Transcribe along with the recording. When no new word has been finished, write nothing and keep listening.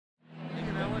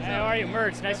Hey,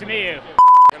 Murtz, nice to meet you.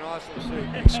 An awesome suit.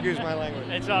 Excuse my language.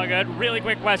 It's all good. Really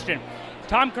quick question.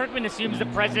 Tom Kirkman assumes the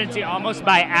presidency almost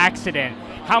by accident.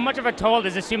 How much of a toll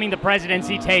does assuming the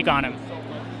presidency take on him?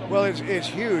 Well, it's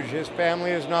huge. His family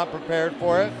is not prepared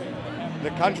for it. The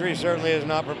country certainly is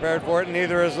not prepared for it,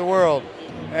 neither is the world.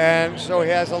 And so he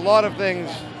has a lot of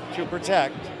things to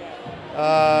protect.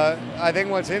 I think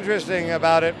what's interesting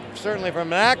about it, certainly from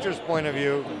an actor's point of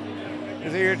view,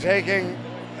 is that you're taking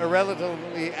a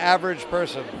relatively average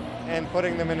person and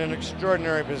putting them in an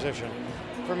extraordinary position.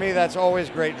 For me, that's always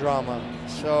great drama.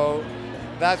 So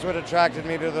that's what attracted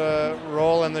me to the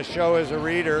role in the show as a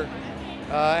reader,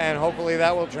 and hopefully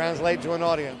that will translate to an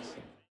audience.